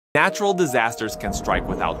Natural disasters can strike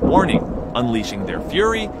without warning, unleashing their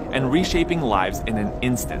fury and reshaping lives in an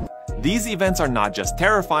instant. These events are not just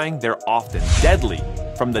terrifying, they're often deadly.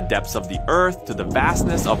 From the depths of the earth to the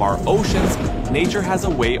vastness of our oceans, nature has a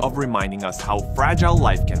way of reminding us how fragile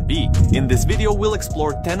life can be. In this video, we'll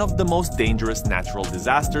explore 10 of the most dangerous natural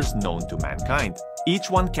disasters known to mankind.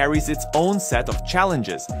 Each one carries its own set of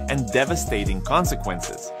challenges and devastating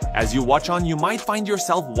consequences. As you watch on, you might find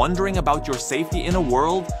yourself wondering about your safety in a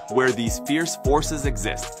world where these fierce forces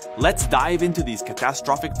exist. Let's dive into these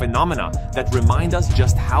catastrophic phenomena that remind us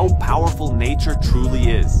just how powerful nature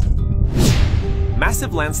truly is.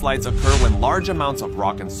 Massive landslides occur when large amounts of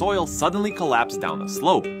rock and soil suddenly collapse down a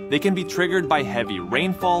slope. They can be triggered by heavy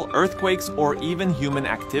rainfall, earthquakes, or even human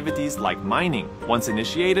activities like mining. Once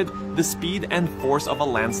initiated, the speed and force of a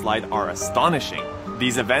landslide are astonishing.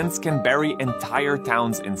 These events can bury entire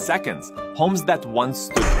towns in seconds. Homes that once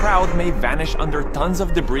stood proud may vanish under tons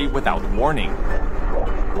of debris without warning.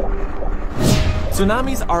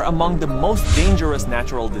 Tsunamis are among the most dangerous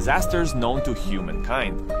natural disasters known to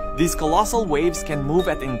humankind. These colossal waves can move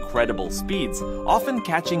at incredible speeds, often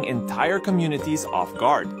catching entire communities off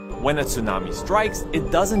guard. When a tsunami strikes,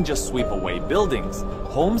 it doesn't just sweep away buildings.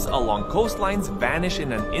 Homes along coastlines vanish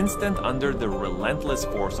in an instant under the relentless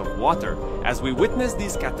force of water. As we witness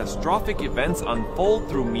these catastrophic events unfold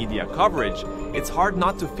through media coverage, it's hard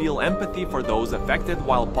not to feel empathy for those affected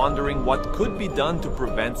while pondering what could be done to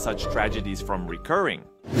prevent such tragedies from recurring.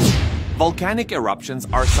 Volcanic eruptions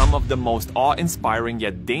are some of the most awe-inspiring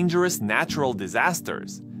yet dangerous natural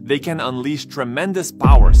disasters. They can unleash tremendous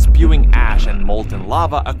power, spewing ash and molten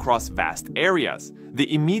lava across vast areas.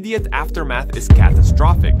 The immediate aftermath is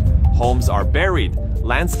catastrophic. Homes are buried,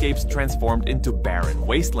 landscapes transformed into barren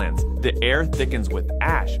wastelands. The air thickens with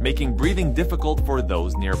ash, making breathing difficult for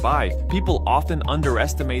those nearby. People often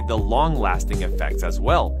underestimate the long-lasting effects as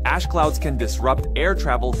well. Ash clouds can disrupt air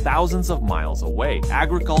travel thousands of miles away.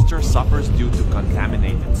 Agriculture suffers due to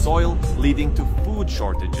contaminated soil, leading to food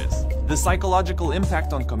shortages. The psychological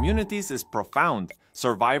impact on communities is profound.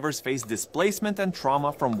 Survivors face displacement and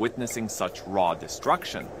trauma from witnessing such raw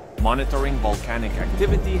destruction. Monitoring volcanic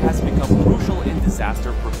activity has become crucial in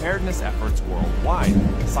disaster preparedness efforts worldwide.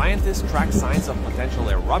 Scientists track signs of potential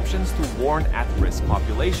eruptions to warn at-risk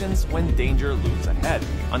populations when danger looms ahead.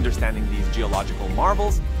 Understanding these geological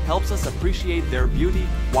marvels helps us appreciate their beauty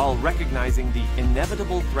while recognizing the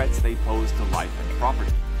inevitable threats they pose to life and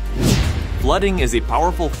property. Flooding is a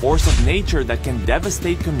powerful force of nature that can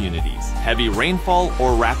devastate communities. Heavy rainfall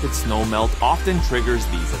or rapid snowmelt often triggers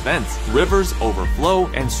these events. Rivers overflow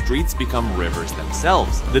and streets become rivers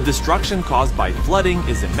themselves. The destruction caused by flooding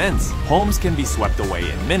is immense. Homes can be swept away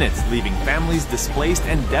in minutes, leaving families displaced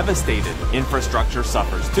and devastated. Infrastructure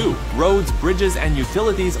suffers too. Roads, bridges, and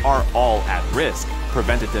utilities are all at risk.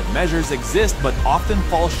 Preventative measures exist but often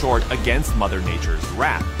fall short against Mother Nature's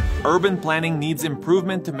wrath. Urban planning needs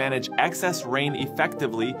improvement to manage excess rain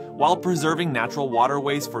effectively while preserving natural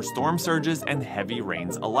waterways for storm surges and heavy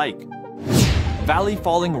rains alike.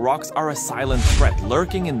 Valley-falling rocks are a silent threat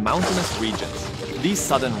lurking in mountainous regions. These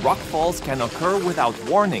sudden rock falls can occur without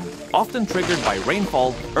warning, often triggered by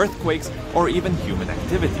rainfall, earthquakes, or even human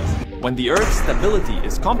activities. When the Earth's stability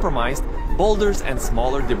is compromised, boulders and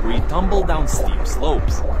smaller debris tumble down steep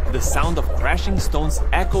slopes. The sound of crashing stones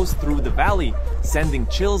echoes through the valley, sending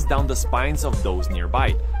chills down the spines of those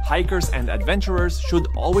nearby. Hikers and adventurers should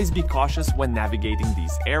always be cautious when navigating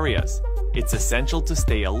these areas. It's essential to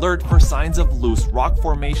stay alert for signs of loose rock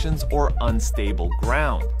formations or unstable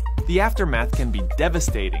ground. The aftermath can be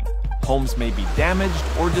devastating. Homes may be damaged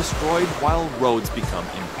or destroyed while roads become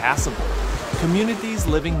impassable. Communities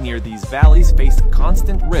living near these valleys face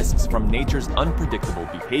constant risks from nature's unpredictable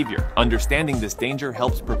behavior. Understanding this danger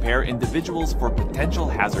helps prepare individuals for potential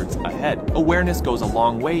hazards ahead. Awareness goes a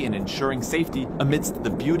long way in ensuring safety amidst the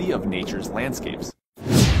beauty of nature's landscapes.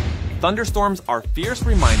 Thunderstorms are fierce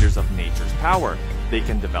reminders of nature's power. They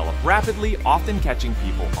can develop rapidly, often catching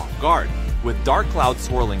people off guard. With dark clouds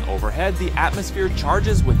swirling overhead, the atmosphere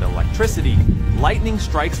charges with electricity. Lightning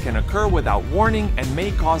strikes can occur without warning and may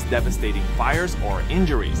cause devastating fires or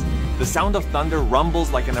injuries. The sound of thunder rumbles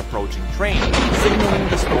like an approaching train, signaling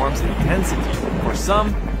the storm's intensity. For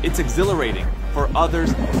some, it's exhilarating. For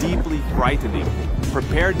others, deeply frightening.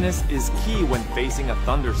 Preparedness is key when facing a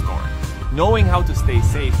thunderstorm. Knowing how to stay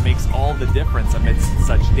safe makes all the difference amidst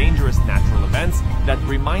such dangerous natural events that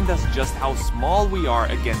remind us just how small we are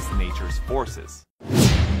against nature's forces.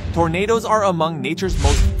 Tornadoes are among nature's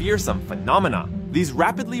most fearsome phenomena. These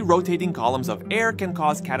rapidly rotating columns of air can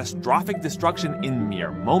cause catastrophic destruction in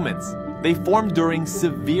mere moments. They form during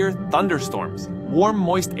severe thunderstorms. Warm,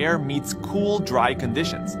 moist air meets cool, dry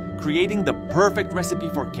conditions, creating the perfect recipe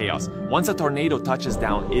for chaos. Once a tornado touches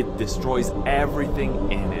down, it destroys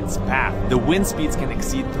everything in its path. The wind speeds can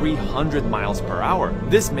exceed 300 miles per hour.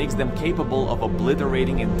 This makes them capable of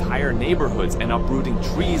obliterating entire neighborhoods and uprooting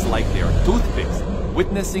trees like they are toothpicks.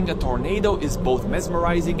 Witnessing a tornado is both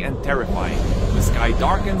mesmerizing and terrifying. The sky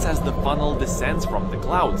darkens as the funnel descends from the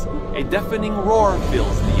clouds. A deafening roar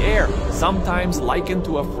fills the air, sometimes likened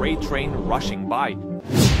to a freight train rushing by.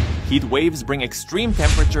 Heat waves bring extreme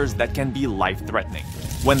temperatures that can be life-threatening.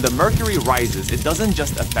 When the mercury rises, it doesn't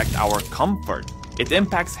just affect our comfort, it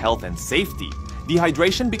impacts health and safety.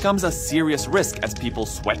 Dehydration becomes a serious risk as people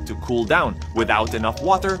sweat to cool down. Without enough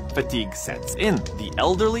water, fatigue sets in. The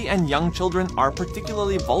elderly and young children are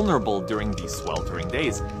particularly vulnerable during these sweltering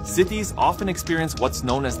days. Cities often experience what's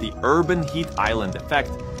known as the urban heat island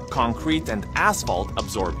effect. Concrete and asphalt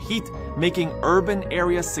absorb heat, making urban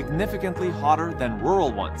areas significantly hotter than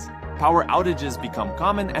rural ones. Power outages become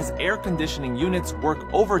common as air conditioning units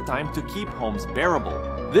work overtime to keep homes bearable.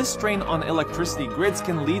 This strain on electricity grids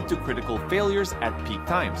can lead to critical failures at peak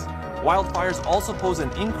times. Wildfires also pose an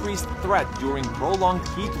increased threat during prolonged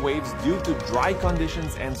heat waves due to dry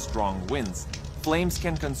conditions and strong winds. Flames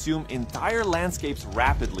can consume entire landscapes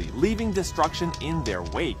rapidly, leaving destruction in their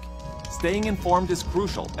wake. Staying informed is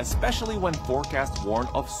crucial, especially when forecasts warn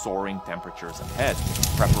of soaring temperatures ahead.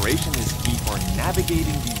 Preparation is key for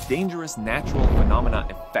navigating these dangerous natural phenomena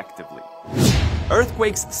effectively.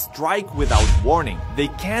 Earthquakes strike without warning. They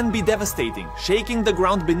can be devastating, shaking the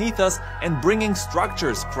ground beneath us and bringing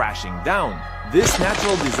structures crashing down. This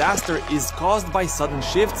natural disaster is caused by sudden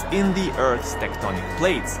shifts in the Earth's tectonic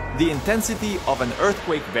plates. The intensity of an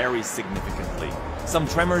earthquake varies significantly. Some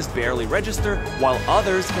tremors barely register, while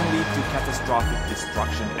others can lead to catastrophic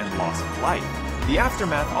destruction and loss of life. The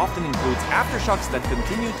aftermath often includes aftershocks that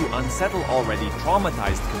continue to unsettle already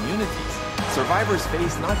traumatized communities. Survivors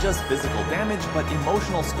face not just physical damage, but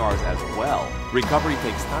emotional scars as well. Recovery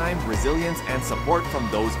takes time, resilience, and support from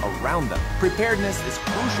those around them. Preparedness is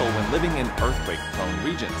crucial when living in earthquake-prone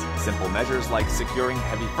regions. Simple measures like securing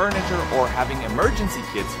heavy furniture or having emergency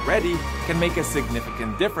kits ready can make a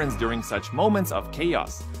significant difference during such moments of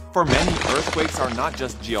chaos. For many, earthquakes are not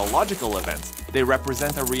just geological events. They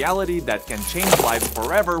represent a reality that can change lives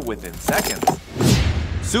forever within seconds.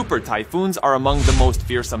 Super typhoons are among the most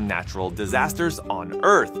fearsome natural disasters on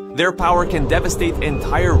Earth. Their power can devastate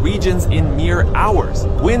entire regions in mere hours.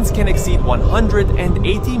 Winds can exceed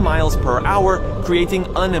 180 miles per hour, creating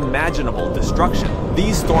unimaginable destruction.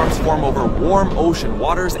 These storms form over warm ocean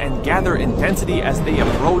waters and gather intensity as they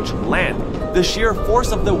approach land. The sheer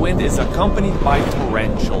force of the wind is accompanied by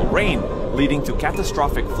torrential rain, leading to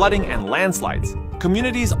catastrophic flooding and landslides.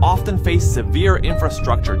 Communities often face severe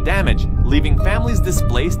infrastructure damage, leaving families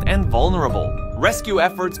displaced and vulnerable. Rescue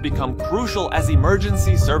efforts become crucial as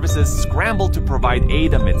emergency services scramble to provide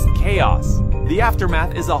aid amidst chaos. The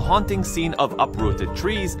aftermath is a haunting scene of uprooted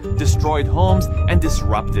trees, destroyed homes, and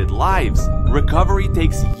disrupted lives. Recovery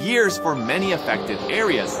takes years for many affected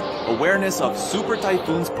areas. Awareness of super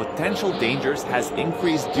typhoons' potential dangers has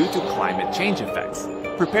increased due to climate change effects.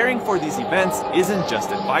 Preparing for these events isn't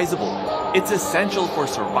just advisable, it's essential for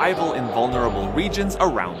survival in vulnerable regions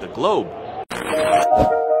around the globe.